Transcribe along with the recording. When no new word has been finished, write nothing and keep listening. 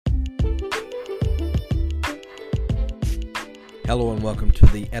Hello and welcome to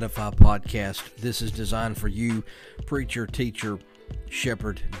the Edify Podcast. This is designed for you, preacher, teacher,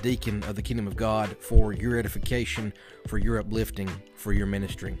 shepherd, deacon of the kingdom of God, for your edification, for your uplifting, for your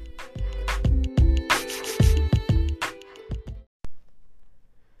ministry.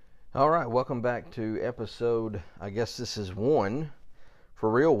 All right, welcome back to episode, I guess this is one, for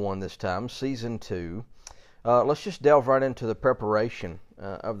real one this time, season 2. Let's just delve right into the preparation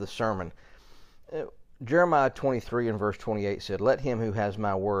of the sermon. Jeremiah 23 and verse 28 said, "Let him who has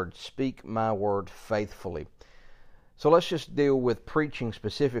my word speak my word faithfully." So let's just deal with preaching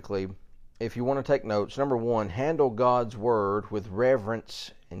specifically. If you want to take notes, number one, handle God's word with reverence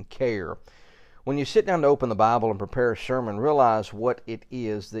and care. When you sit down to open the Bible and prepare a sermon, realize what it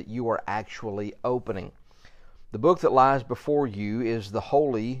is that you are actually opening. The book that lies before you is the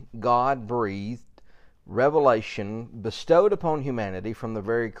holy, God-breathed revelation bestowed upon humanity from the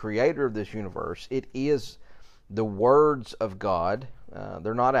very creator of this universe. It is the words of God.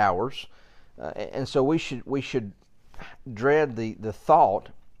 They're not ours. And so we should dread the thought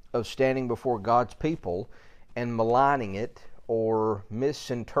of standing before God's people and maligning it, or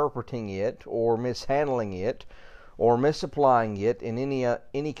misinterpreting it, or mishandling it, or misapplying it in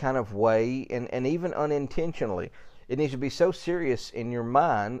any kind of way, and even unintentionally. It needs to be so serious in your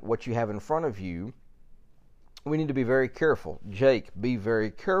mind, what you have in front of you. We need to be very careful. Jake, be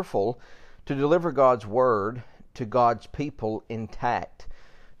very careful to deliver God's word to God's people intact.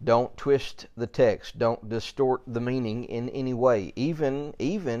 Don't twist the text. Don't distort the meaning in any way, even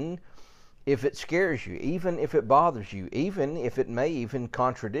if it scares you, even if it bothers you, even if it may even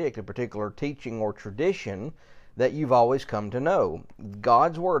contradict a particular teaching or tradition that you've always come to know.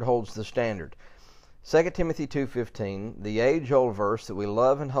 God's word holds the standard. 2 Timothy 2:15, the age-old verse that we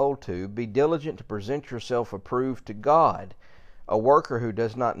love and hold to, "Be diligent to present yourself approved to God, a worker who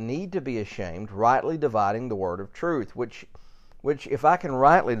does not need to be ashamed, rightly dividing the word of truth," which if I can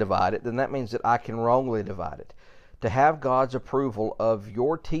rightly divide it, then that means that I can wrongly divide it. To have God's approval of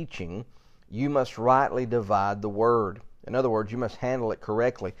your teaching, you must rightly divide the word. In other words, you must handle it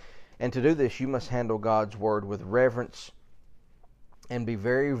correctly. And to do this, you must handle God's word with reverence and be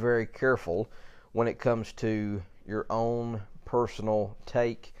very, very careful when it comes to your own personal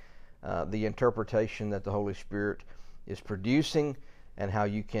take, the interpretation that the Holy Spirit is producing, and how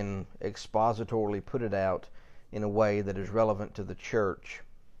you can expositorily put it out in a way that is relevant to the church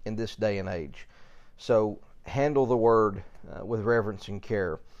in this day and age. So handle the word with reverence and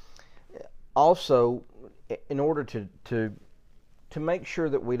care. Also, in order to make sure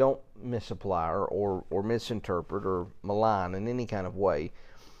that we don't misapply or misinterpret or malign in any kind of way,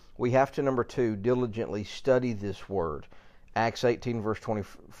 we have to, number 2, diligently study this word. Acts 18 verse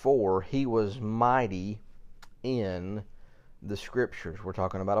 24, he was mighty in the Scriptures. We're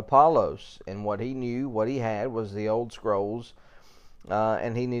talking about Apollos, and what he knew, what he had, was the old scrolls,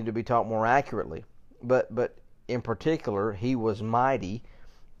 and he needed to be taught more accurately. But in particular, he was mighty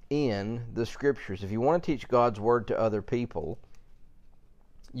in the Scriptures. If you want to teach God's word to other people,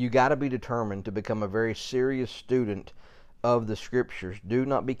 you got to be determined to become a very serious student of the Scriptures. Do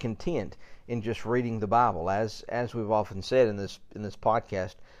not be content in just reading the Bible. As we've often said in this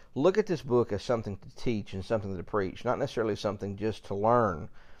podcast, look at this book as something to teach and something to preach, not necessarily something just to learn.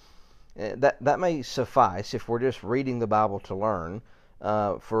 That may suffice if we're just reading the Bible to learn.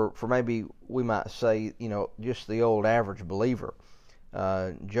 For maybe we might say, just the old average believer,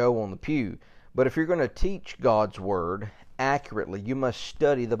 Joe on the pew. But if you're going to teach God's word accurately, you must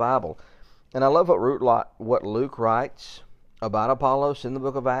study the Bible. And I love what Luke writes about Apollos in the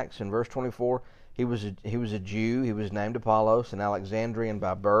book of Acts in verse 24. He was a Jew. He was named Apollos, an Alexandrian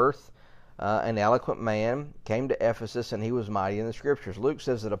by birth, an eloquent man, came to Ephesus, and he was mighty in the Scriptures. Luke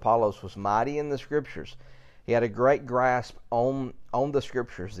says that Apollos was mighty in the Scriptures. He had a great grasp on the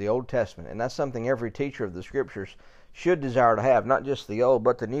Scriptures, the Old Testament, and that's something every teacher of the Scriptures should desire to have, not just the Old,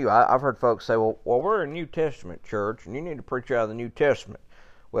 but the New. I've heard folks say, well, we're a New Testament church, and you need to preach out of the New Testament.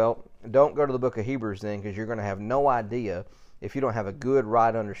 Well, don't go to the book of Hebrews then, because you're going to have no idea if you don't have a good,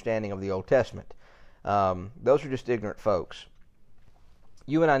 right understanding of the Old Testament. Those are just ignorant folks.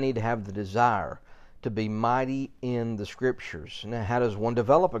 You and I need to have the desire to be mighty in the Scriptures. Now, how does one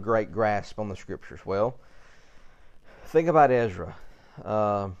develop a great grasp on the Scriptures? Well, think about Ezra.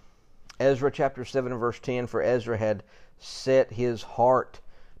 Ezra chapter 7 and verse 10, "For Ezra had set his heart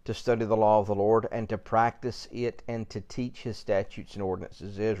to study the law of the Lord, and to practice it, and to teach his statutes and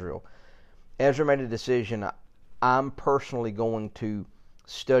ordinances." Israel. Ezra made a decision. I'm personally going to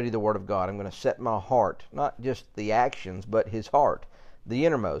study the Word of God. I'm going to set my heart, not just the actions, but his heart, the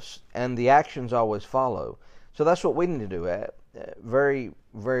innermost, and the actions always follow. So that's what we need to do. Very,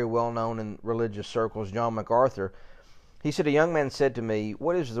 very well known in religious circles, John MacArthur He said, a young man said to me,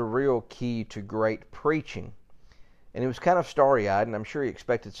 what is the real key to great preaching? And he was kind of starry-eyed, and I'm sure he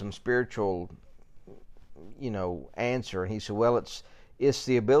expected some spiritual, answer. And he said, well, it's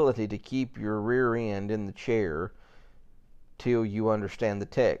the ability to keep your rear end in the chair till you understand the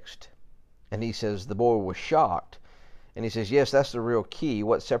text. And he says the boy was shocked. And he says, yes, that's the real key.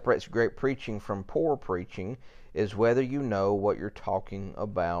 What separates great preaching from poor preaching is whether you know what you're talking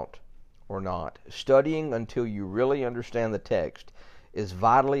about or not. Studying until you really understand the text is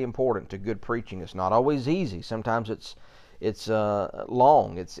vitally important to good preaching. It's not always easy. Sometimes it's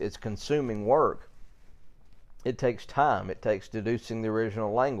long. It's consuming work. It takes time. It takes deducing the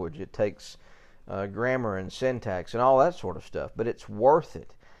original language. It takes grammar and syntax and all that sort of stuff. But it's worth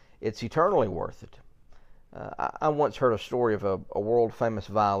it. It's eternally worth it. I once heard a story of a world-famous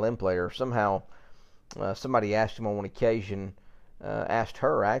violin player. Somehow, somebody asked him on one occasion, asked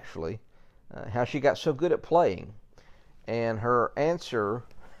her actually, how she got so good at playing. And her answer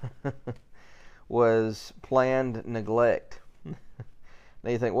was planned neglect. Now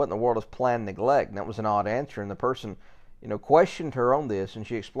you think, what in the world is planned neglect? And that was an odd answer. And the person, questioned her on this, and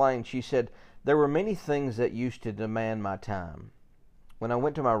she explained, she said, there were many things that used to demand my time. When I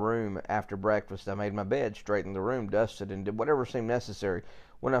went to my room after breakfast, I made my bed, straightened the room, dusted, and did whatever seemed necessary.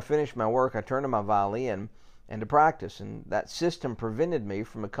 When I finished my work, I turned to my violin and to practice, and that system prevented me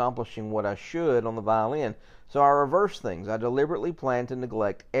from accomplishing what I should on the violin. So I reversed things. I deliberately planned to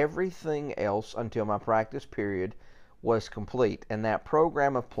neglect everything else until my practice period was complete, and that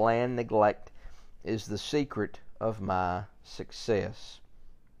program of planned neglect is the secret of my success.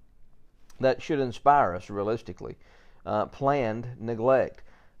 That should inspire us realistically. Planned neglect.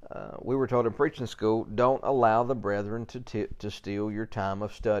 We were told in preaching school, don't allow the brethren to steal your time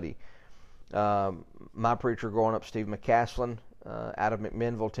of study. My preacher growing up, Steve McCaslin, out of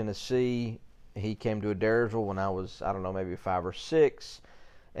McMinnville, Tennessee, he came to Adairsville when I was, maybe 5 or 6,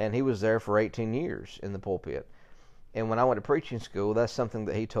 and he was there for 18 years in the pulpit. And when I went to preaching school, that's something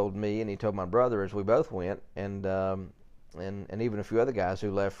that he told me, and he told my brother as we both went, and even a few other guys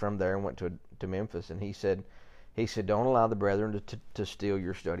who left from there and went to Memphis. And he said, don't allow the brethren to steal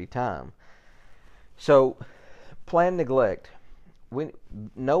your study time. So, planned neglect.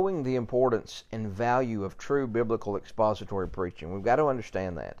 Knowing the importance and value of true biblical expository preaching, we've got to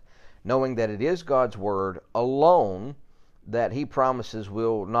understand that. Knowing that it is God's Word alone that He promises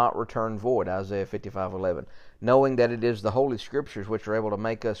will not return void, Isaiah 55:11. Knowing that it is the Holy Scriptures which are able to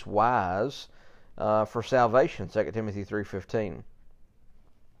make us wise for salvation, 2 Timothy 3:15.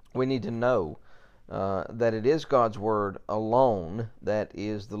 We need to know that it is God's Word alone that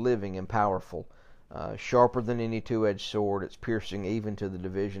is the living and powerful, sharper than any two-edged sword. It's piercing even to the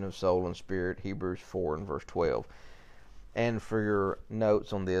division of soul and spirit, Hebrews 4 and verse 12. And for your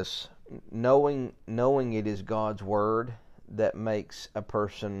notes on this, knowing it is God's Word that makes a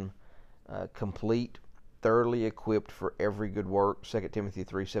person complete, thoroughly equipped for every good work, 2 Timothy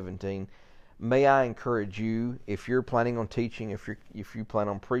 3:17. May I encourage you, if you're planning on teaching, if you plan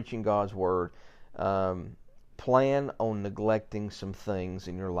on preaching God's Word, plan on neglecting some things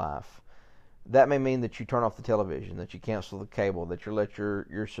in your life. That may mean that you turn off the television, that you cancel the cable, that you let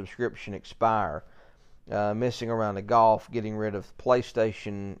your subscription expire, missing around the golf, getting rid of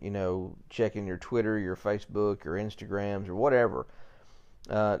PlayStation, checking your Twitter, your Facebook, your Instagrams, or whatever.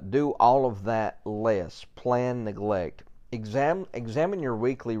 Do all of that less. Plan neglect. Examine your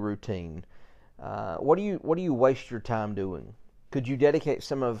weekly routine. What do you waste your time doing? Could you dedicate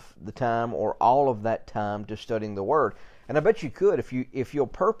some of the time or all of that time to studying the Word? And I bet you could if you'll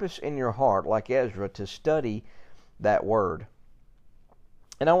purpose in your heart, like Ezra, to study that Word.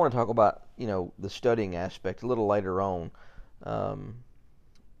 And I want to talk about the studying aspect a little later on,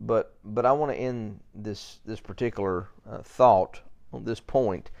 but I want to end this particular thought on this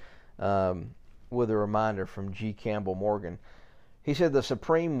point with a reminder from G. Campbell Morgan. He said the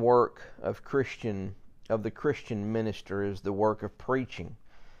supreme work of the Christian minister is the work of preaching.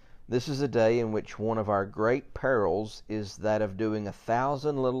 This is a day in which one of our great perils is that of doing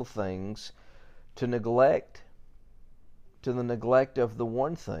 1,000 little things to the neglect of the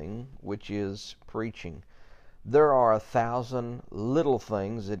one thing, which is preaching. There are 1,000 little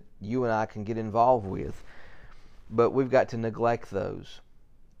things that you and I can get involved with, but we've got to neglect those.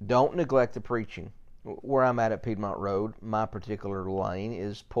 Don't neglect the preaching. Where I'm at Piedmont Road, my particular lane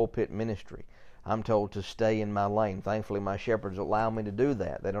is pulpit ministry. I'm told to stay in my lane. Thankfully, my shepherds allow me to do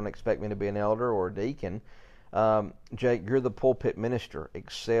that. They don't expect me to be an elder or a deacon. Jake, you're the pulpit minister.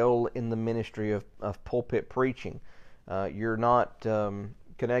 Excel in the ministry of pulpit preaching. You're not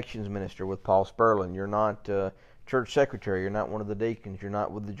connections minister with Paul Spurlin. You're not church secretary. You're not one of the deacons. You're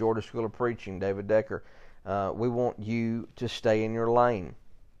not with the Georgia School of Preaching, David Decker. We want you to stay in your lane,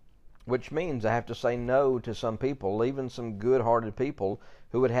 which means I have to say no to some people, even some good-hearted people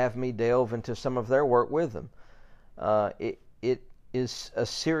who would have me delve into some of their work with them. It is a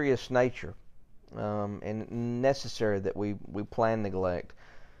serious nature and necessary that we plan neglect.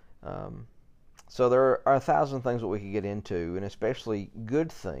 So there are 1,000 things that we could get into, and especially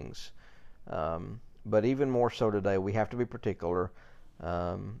good things. But even more so today, we have to be particular.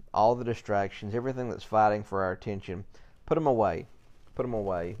 All the distractions, everything that's fighting for our attention, put them away. Put them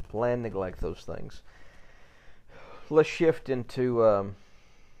away. Plan neglect those things. Let's shift into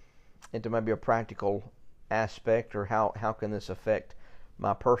maybe a practical aspect, or how can this affect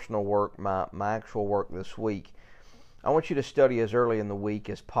my personal work, my actual work this week. I want you to study as early in the week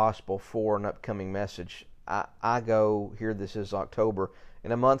as possible for an upcoming message. I go, here this is October,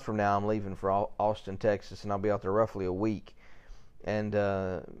 in a month from now I'm leaving for Austin, Texas, and I'll be out there roughly a week. And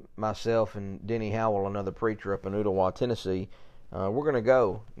myself and Denny Howell, another preacher up in Ottawa, Tennessee, we're going to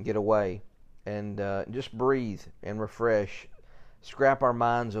go and get away and just breathe and refresh, scrap our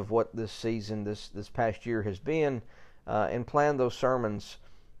minds of what this season, this past year has been, and plan those sermons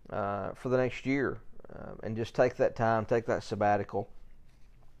for the next year. And just take that time, take that sabbatical,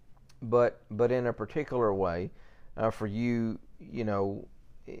 but in a particular way, for you,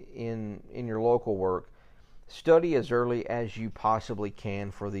 in your local work, study as early as you possibly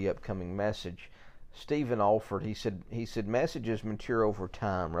can for the upcoming message. Stephen Alford, he said messages mature over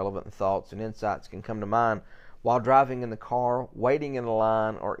time. Relevant thoughts and insights can come to mind while driving in the car, waiting in a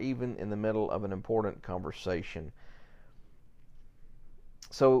line, or even in the middle of an important conversation.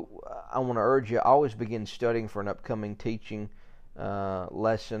 So I want to urge you, always begin studying for an upcoming teaching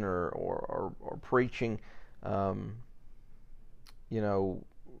lesson or preaching.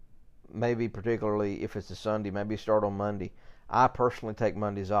 Maybe particularly if it's a Sunday, maybe start on Monday. I personally take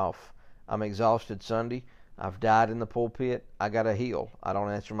Mondays off. I'm exhausted Sunday. I've died in the pulpit. I got to heal. I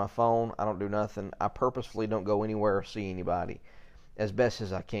don't answer my phone. I don't do nothing. I purposefully don't go anywhere or see anybody as best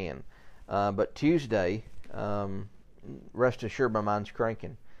as I can. But Tuesday, rest assured my mind's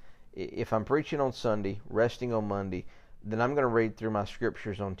cranking. If I'm preaching on Sunday, resting on Monday, then I'm going to read through my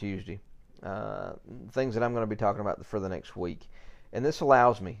scriptures on Tuesday, things that I'm going to be talking about for the next week. And this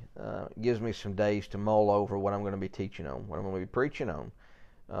allows me, gives me some days to mull over what I'm going to be teaching on, what I'm going to be preaching on,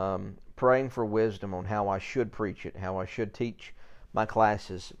 praying for wisdom on how I should preach it, how I should teach my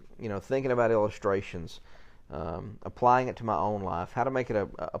classes, thinking about illustrations, applying it to my own life, how to make it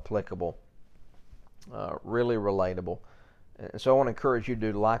applicable, really relatable. And so I want to encourage you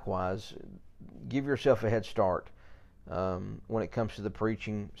to do likewise. Give yourself a head start when it comes to the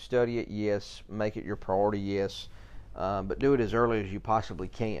preaching. Study it, yes. Make it your priority, yes. But do it as early as you possibly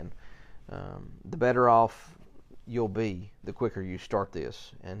can. The better off you'll be the quicker you start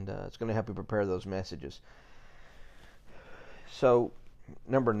this, and it's going to help you prepare those messages. So,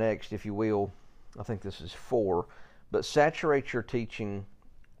 number next, if you will, I think this is 4, but saturate your teaching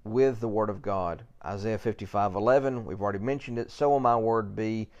with the Word of God. Isaiah 55:11, we've already mentioned it. So will my word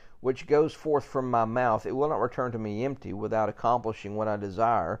be, which goes forth from my mouth. It will not return to me empty, without accomplishing what I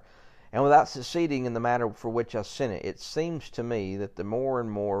desire, and without succeeding in the matter for which I sent it. It seems to me that the more and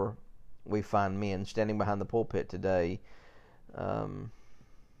more we find men standing behind the pulpit today,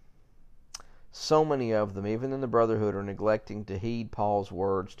 so many of them, even in the brotherhood, are neglecting to heed Paul's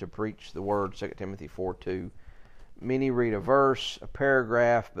words, to preach the word, 2 Timothy 4:2. Many read a verse, a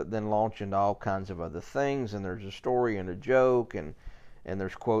paragraph, but then launch into all kinds of other things, and there's a story and a joke, and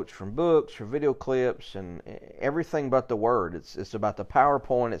there's quotes from books or video clips, and everything but the word. It's about the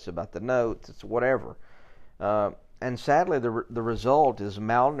PowerPoint, it's about the notes, it's whatever. And sadly, the result is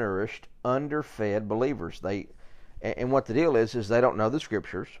malnourished, underfed believers. And what the deal is they don't know the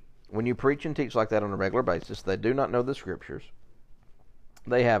Scriptures. When you preach and teach like that on a regular basis, they do not know the Scriptures.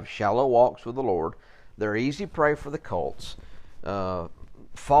 They have shallow walks with the Lord. They're easy prey for the cults.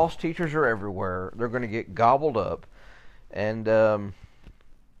 False teachers are everywhere. They're going to get gobbled up. And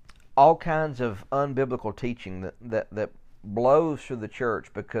all kinds of unbiblical teaching that blows through the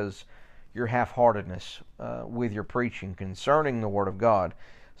church because your half-heartedness with your preaching concerning the Word of God.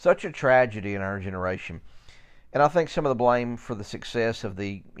 Such a tragedy in our generation. And I think some of the blame for the success of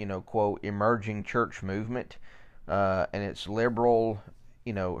the, quote, emerging church movement and its liberal,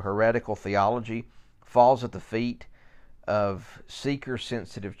 heretical theology falls at the feet of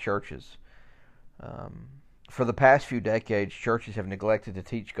seeker-sensitive churches. For the past few decades, churches have neglected to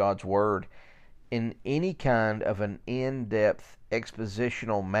teach God's Word in any kind of an in-depth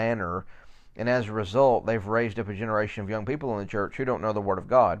expositional manner, and as a result, they've raised up a generation of young people in the church who don't know the Word of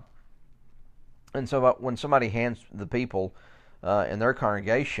God. And so when somebody hands the people in their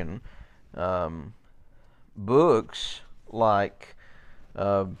congregation books like,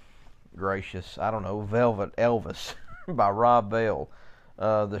 gracious, I don't know, Velvet Elvis by Rob Bell,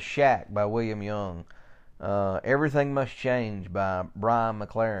 The Shack by William Young, Everything Must Change by Brian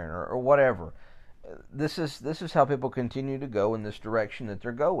McLaren, or whatever. This is how people continue to go in this direction that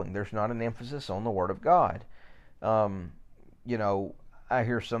they're going. There's not an emphasis on the Word of God. You know, I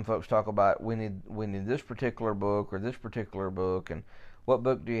hear some folks talk about we need this particular book or this particular book, and what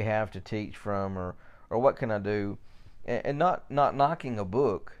book do you have to teach from, or what can I do? And not knocking a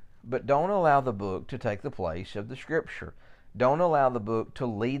book, but don't allow the book to take the place of the Scripture. Don't allow the book to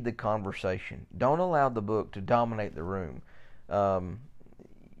lead the conversation. Don't allow the book to dominate the room.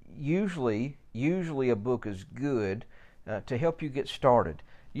 Usually a book is good to help you get started.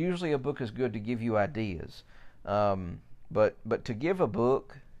 Usually a book is good to give you ideas. But to give a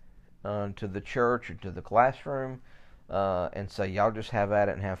book to the church or to the classroom and say, y'all just have at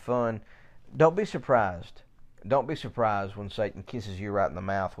it and have fun, don't be surprised. Don't be surprised when Satan kisses you right in the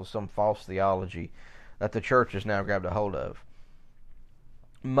mouth with some false theology that the church has now grabbed a hold of.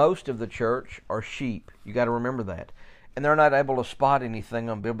 Most of the church are sheep. You got to remember that. And they're not able to spot anything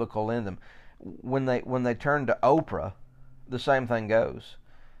unbiblical in them. When they turn to Oprah, the same thing goes.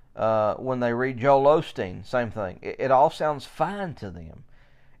 When they read Joel Osteen, same thing. It all sounds fine to them,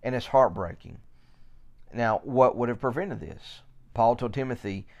 and it's heartbreaking. Now, what would have prevented this? Paul told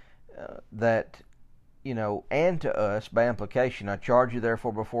Timothy that, you know, and to us, by implication, I charge you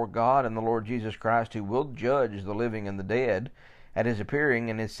therefore before God and the Lord Jesus Christ, who will judge the living and the dead at His appearing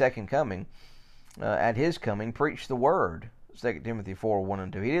and His second coming. At His coming, preach the Word. 2 Timothy 4, 1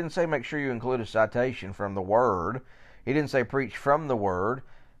 and 2. He didn't say make sure you include a citation from the Word. He didn't say preach from the Word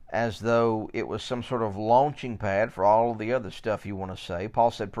as though it was some sort of launching pad for all of the other stuff you want to say.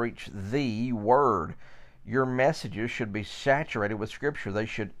 Paul said preach the Word. Your messages should be saturated with Scripture. They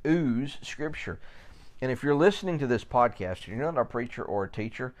should ooze Scripture. And if you're listening to this podcast, you're not a preacher or a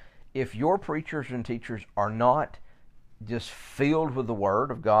teacher, if your preachers and teachers are not just filled with the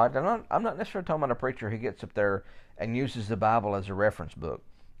Word of God, I'm not necessarily talking about a preacher who gets up there and uses the Bible as a reference book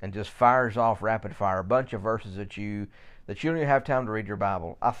and just fires off rapid fire a bunch of verses that you don't even have time to read your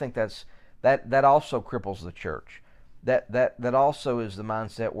Bible. I think that also cripples the church. That also is the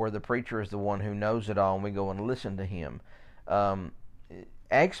mindset where the preacher is the one who knows it all and we go and listen to him.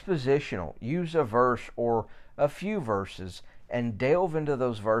 Expositional. Use a verse or a few verses and delve into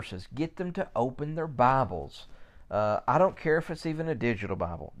those verses. Get them to open their Bibles. I don't care if it's even a digital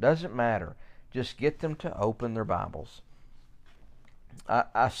Bible. Doesn't matter. Just get them to open their Bibles.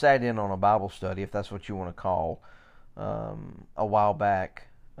 I sat in on a Bible study, if that's what you want to call, a while back.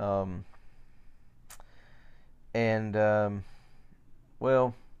 Well,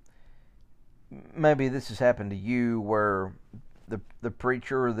 maybe this has happened to you where the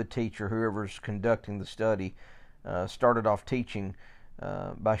preacher or the teacher, whoever's conducting the study, started off teaching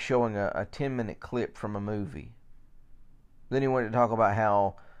by showing a 10-minute clip from a movie. Then he wanted to talk about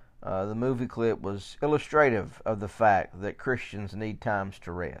how the movie clip was illustrative of the fact that Christians need times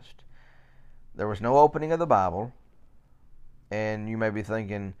to rest. There was no opening of the Bible, and you may be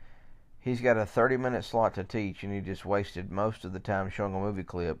thinking, he's got a 30-minute slot to teach, and he just wasted most of the time showing a movie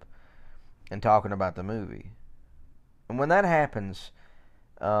clip and talking about the movie. And when that happens,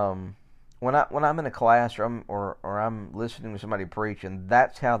 when I'm in a class or I'm listening to somebody preach, and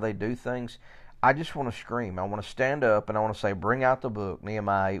that's how they do things, I just want to scream. I want to stand up and I want to say, bring out the book,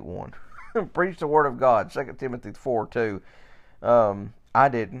 Nehemiah 8:1. Preach the Word of God, 2 Timothy 4:2. I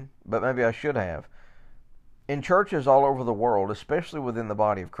didn't, but maybe I should have. In churches all over the world, especially within the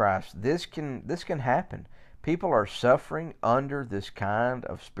body of Christ, this can happen. People are suffering under this kind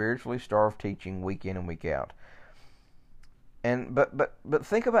of spiritually starved teaching week in and week out. But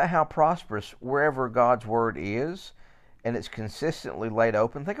think about how prosperous wherever God's Word is, and it's consistently laid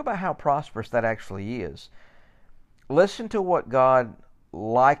open. Think about how prosperous that actually is. Listen to what God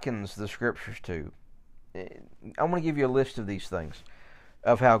likens the Scriptures to. I'm going to give you a list of these things,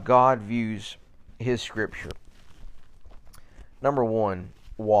 of how God views His Scripture. Number 1,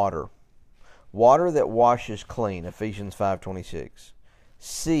 water. Water that washes clean, Ephesians 5:26.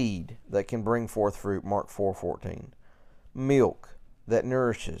 Seed that can bring forth fruit, Mark 4:14. Milk that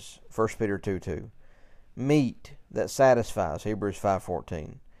nourishes, 1 Peter 2:2. Meat that satisfies, Hebrews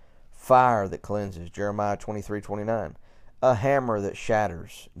 5:14. Fire that cleanses, Jeremiah 23:29. A hammer that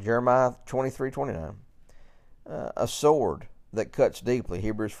shatters, Jeremiah 23:29. A sword that cuts deeply,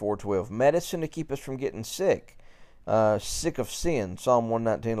 Hebrews 4:12. Medicine to keep us from getting sick, sick of sin, Psalm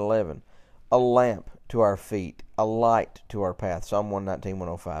 119:11. A lamp to our feet, a light to our path, Psalm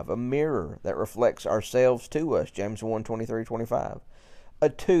 119:105. A mirror that reflects ourselves to us, James 1:23-25. A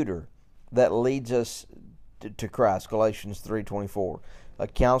tutor that leads us to Christ, Galatians 3:24. A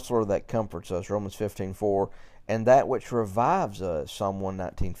counselor that comforts us, Romans 15:4. And that which revives us, Psalm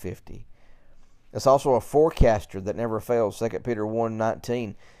 119:50. It's also a forecaster that never fails, 2 Peter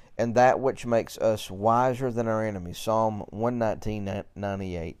 1:19. And that which makes us wiser than our enemies, Psalm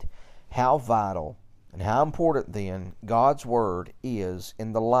 119:98. How vital and how important, then, God's Word is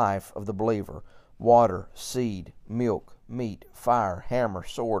in the life of the believer. Water, seed, milk, meat, fire, hammer,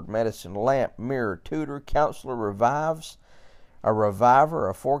 sword, medicine, lamp, mirror, tutor, counselor, revives, a reviver,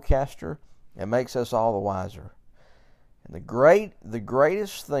 a forecaster, and makes us all the wiser. And the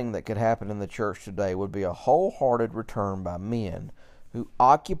greatest thing that could happen in the church today would be a wholehearted return by men who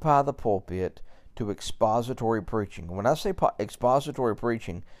occupy the pulpit to expository preaching. When I say expository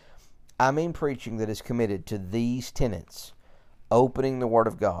preaching, I mean preaching that is committed to these tenets: opening the Word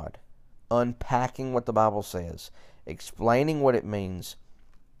of God, unpacking what the Bible says, explaining what it means,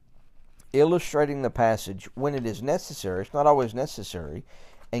 illustrating the passage when it is necessary, it's not always necessary,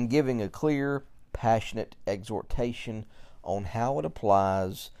 and giving a clear, passionate exhortation on how it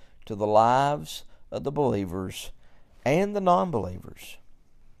applies to the lives of the believers and the non-believers.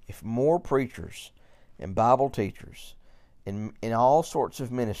 If more preachers and Bible teachers in all sorts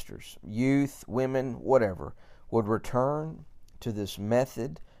of ministers, youth, women, whatever, would return to this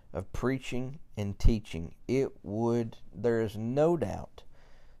method of preaching and teaching, it would, there is no doubt,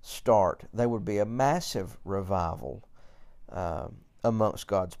 there would be a massive revival amongst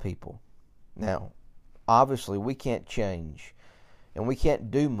God's people. Now, obviously, we can't change, and we can't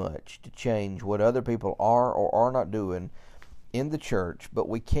do much to change what other people are or are not doing in the church, but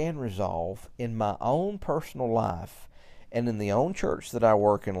we can resolve in my own personal life and in the own church that I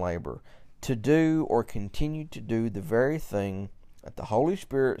work and labor to do or continue to do the very thing that the Holy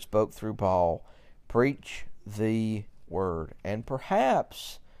Spirit spoke through Paul: preach the Word. And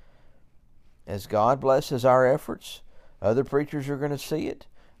perhaps, as God blesses our efforts, other preachers are going to see it,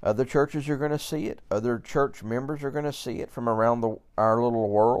 other churches are going to see it, other church members are going to see it from around our little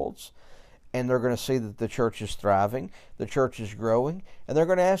worlds, and they're going to see that the church is thriving, the church is growing, and they're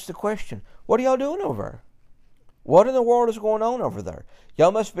going to ask the question, what are y'all doing over there? What in the world is going on over there?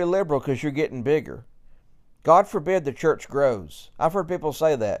 Y'all must be liberal because you're getting bigger. God forbid the church grows. I've heard people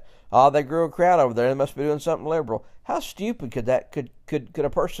say that. Oh, they grew a crowd over there. They must be doing something liberal. How stupid could a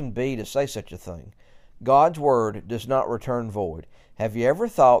person be to say such a thing? God's Word does not return void. Have you ever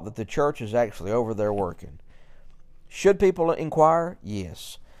thought that the church is actually over there working? Should people inquire?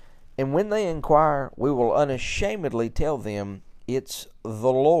 Yes. And when they inquire, we will unashamedly tell them it's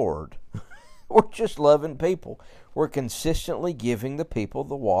the Lord. We're just loving people. We're consistently giving the people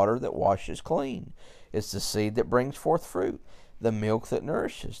the water that washes clean. It's the seed that brings forth fruit, the milk that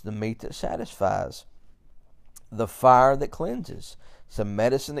nourishes, the meat that satisfies, the fire that cleanses, some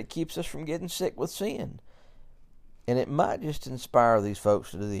medicine that keeps us from getting sick with sin. And it might just inspire these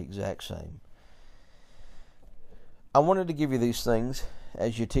folks to do the exact same. I wanted to give you these things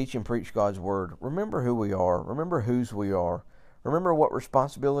as you teach and preach God's Word. Remember who we are. Remember whose we are. Remember what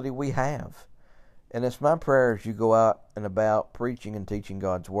responsibility we have. And it's my prayer as you go out and about preaching and teaching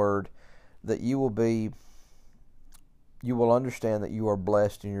God's Word that you will understand that you are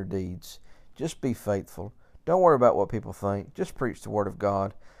blessed in your deeds. Just be faithful. Don't worry about what people think. Just preach the Word of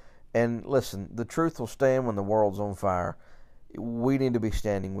God. And listen, the truth will stand when the world's on fire. We need to be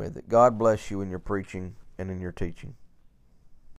standing with it. God bless you in your preaching and in your teaching.